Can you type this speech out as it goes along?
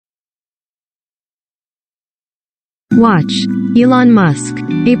Watch. Elon Musk.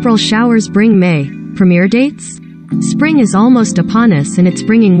 April showers bring May. Premiere dates? Spring is almost upon us, and it's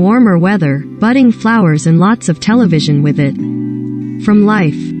bringing warmer weather, budding flowers, and lots of television with it. From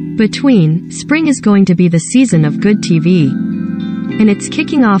Life. Between, spring is going to be the season of good TV. And it's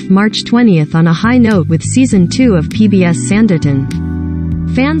kicking off March 20th on a high note with Season 2 of PBS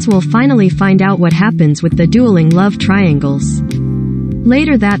Sanditon. Fans will finally find out what happens with the dueling love triangles.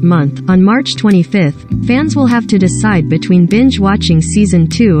 Later that month, on March 25th, fans will have to decide between binge-watching Season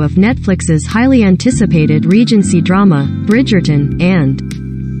 2 of Netflix's highly anticipated Regency drama, Bridgerton,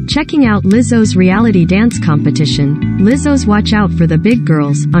 and checking out Lizzo's reality dance competition, Lizzo's Watch Out for the Big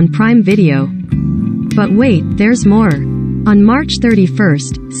Girls, on Prime Video. But wait, there's more. On March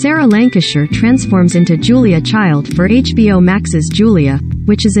 31st, Sarah Lancashire transforms into Julia Child for HBO Max's Julia,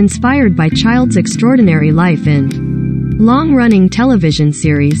 which is inspired by Child's extraordinary life in long-running television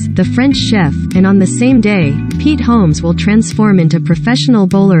series, The French Chef, and on the same day, Pete Holmes will transform into professional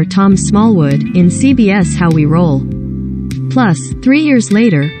bowler Tom Smallwood in CBS How We Roll. Plus, 3 years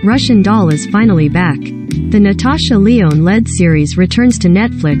later, Russian Doll is finally back. The Natasha Lyonne-led series returns to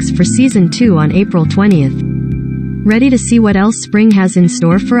Netflix for Season 2 on April 20th. Ready to see what else spring has in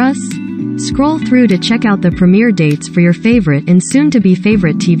store for us? Scroll through to check out the premiere dates for your favorite and soon-to-be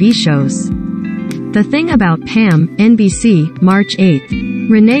favorite TV shows. The Thing About Pam, NBC, March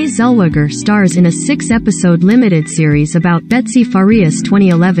 8th. Renee Zellweger stars in a 6-episode limited series about Betsy Farias'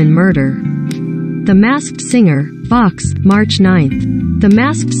 2011 murder. The Masked Singer, Fox, March 9th. The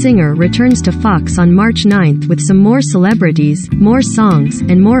Masked Singer returns to Fox on March 9th with some more celebrities, more songs,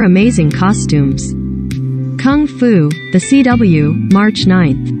 and more amazing costumes. Kung Fu, The CW, March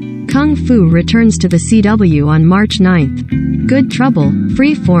 9th. Kung Fu returns to The CW on March 9th. Good Trouble,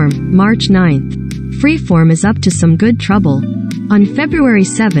 Freeform, March 9th. Freeform is up to some good trouble. On February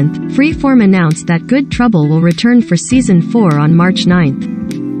 7th, Freeform announced that Good Trouble will return for Season 4 on March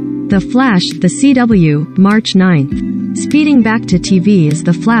 9th. The Flash, The CW, March 9th. Speeding back to TV is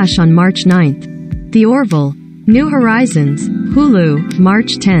The Flash on March 9th. The Orville, New Horizons, Hulu,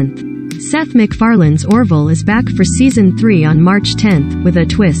 March 10th. Seth MacFarlane's Orville is back for Season 3 on March 10th, with a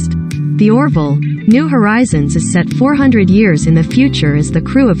twist. The Orville, New Horizons is set 400 years in the future as the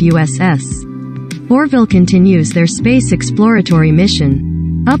crew of USS Orville continues their space exploratory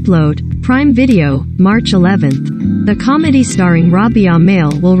mission. Upload, Prime Video, March 11th. The comedy starring Robbie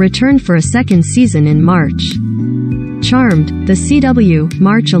Amell will return for a second season in March. Charmed, The CW,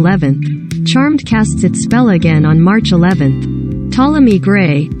 March 11th. Charmed casts its spell again on March 11th. Ptolemy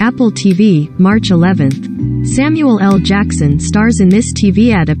Gray, Apple TV, March 11th. Samuel L. Jackson stars in this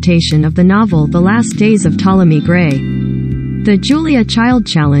TV adaptation of the novel The Last Days of Ptolemy Gray. The Julia Child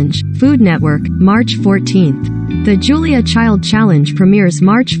Challenge, Food Network, March 14th. The Julia Child Challenge premieres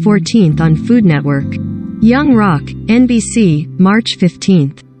March 14th on Food Network. Young Rock, NBC, March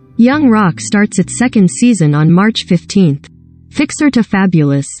 15th. Young Rock starts its second season on March 15th. Fixer to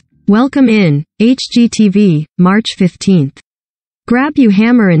Fabulous. Welcome in, HGTV, March 15th. Grab you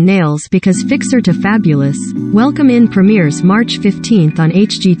hammer and nails because Fixer to Fabulous, Welcome in premieres March 15th on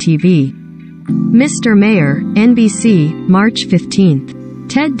HGTV. Mr. Mayor, NBC, March 15th.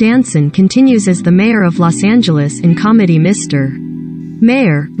 Ted Danson continues as the mayor of Los Angeles in comedy Mr.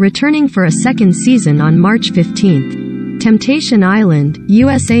 Mayor, returning for a second season on March 15th. Temptation Island,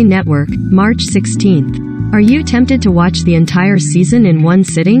 USA Network, March 16th. Are you tempted to watch the entire season in one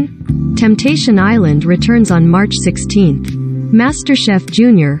sitting? Temptation Island returns on March 16th. MasterChef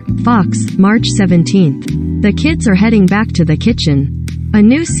Junior, Fox, March 17th. The kids are heading back to the kitchen. A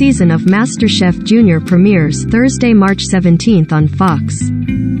new season of MasterChef Junior premieres Thursday, March 17th on Fox.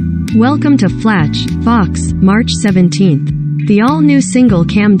 Welcome to Flatch, Fox, March 17th. The all-new single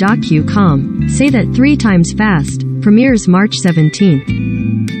cam docu-com, Say That 3 Times Fast, premieres March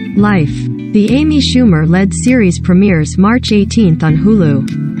 17th. Life. The Amy Schumer-led series premieres March 18th on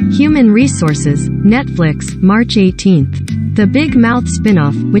Hulu. Human Resources, Netflix, March 18th. The Big Mouth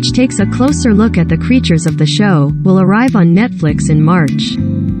spin-off, which takes a closer look at the creatures of the show, will arrive on Netflix in March.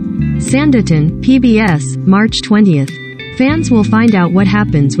 Sanditon, PBS, March 20th. Fans will find out what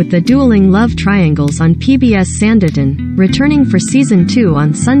happens with the dueling love triangles on PBS Sanditon, returning for Season 2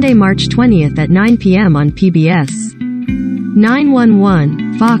 on Sunday, March 20th at 9 p.m. on PBS.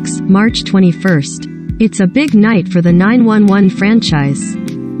 911, Fox, March 21st. It's a big night for the 911 franchise.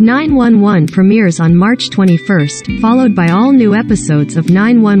 911 premieres on March 21st, followed by all new episodes of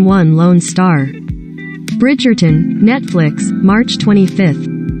 911 Lone Star. Bridgerton, Netflix, March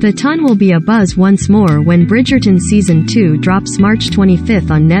 25th. The ton will be abuzz once more when Bridgerton Season 2 drops March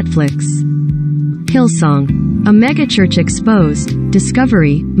 25th on Netflix. Hillsong. A megachurch exposed,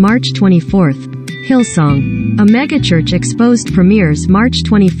 Discovery, March 24th. Hillsong. A megachurch exposed premieres March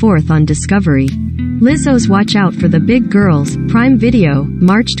 24th on Discovery. Lizzo's Watch Out for the Big Girls, Prime Video,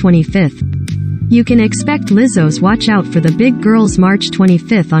 March 25th. You can expect Lizzo's Watch Out for the Big Girls March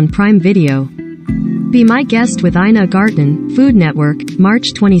 25th on Prime Video. Be My Guest with Ina Garten, Food Network,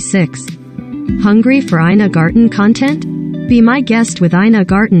 March 26th. Hungry for Ina Garten content? Be My Guest with Ina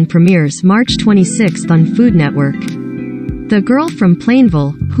Garten premieres March 26th on Food Network. The Girl from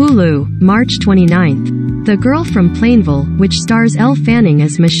Plainville, Hulu, March 29th. The Girl from Plainville, which stars Elle Fanning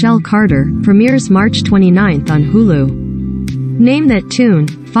as Michelle Carter, premieres March 29th on Hulu. Name That Tune,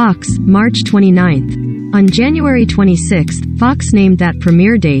 Fox, March 29th. On January 26th, Fox named that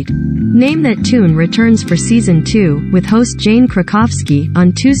premiere date. Name That Tune returns for Season 2, with host Jane Krakowski,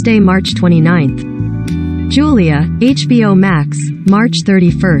 on Tuesday, March 29th. Julia, HBO Max, March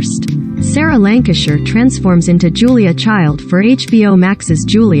 31st. Sarah Lancashire transforms into Julia Child for HBO Max's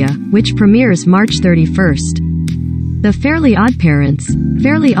Julia, which premieres March 31st. The Fairly OddParents,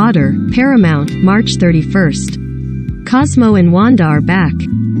 Fairly Odder, Paramount, March 31st. Cosmo and Wanda are back.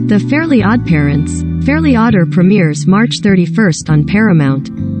 The Fairly OddParents, Fairly Odder premieres March 31st on Paramount.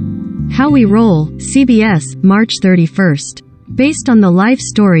 How We Roll, CBS, March 31st. Based on the life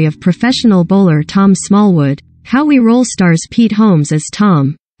story of professional bowler Tom Smallwood, How We Roll stars Pete Holmes as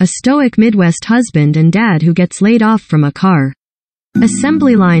Tom, a stoic Midwest husband and dad who gets laid off from a car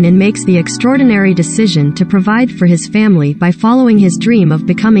assembly line and makes the extraordinary decision to provide for his family by following his dream of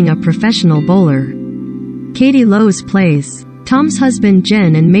becoming a professional bowler. Katie Lowes plays Tom's husband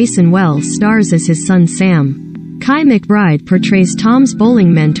Jen, and Mason Wells stars as his son Sam. Kai McBride portrays Tom's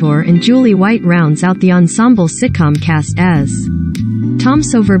bowling mentor, and Julie White rounds out the ensemble sitcom cast as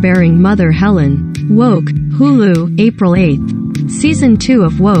Tom's overbearing mother Helen. Woke, Hulu, April 8th. Season 2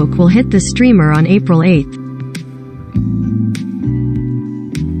 of Woke will hit the streamer on April 8th.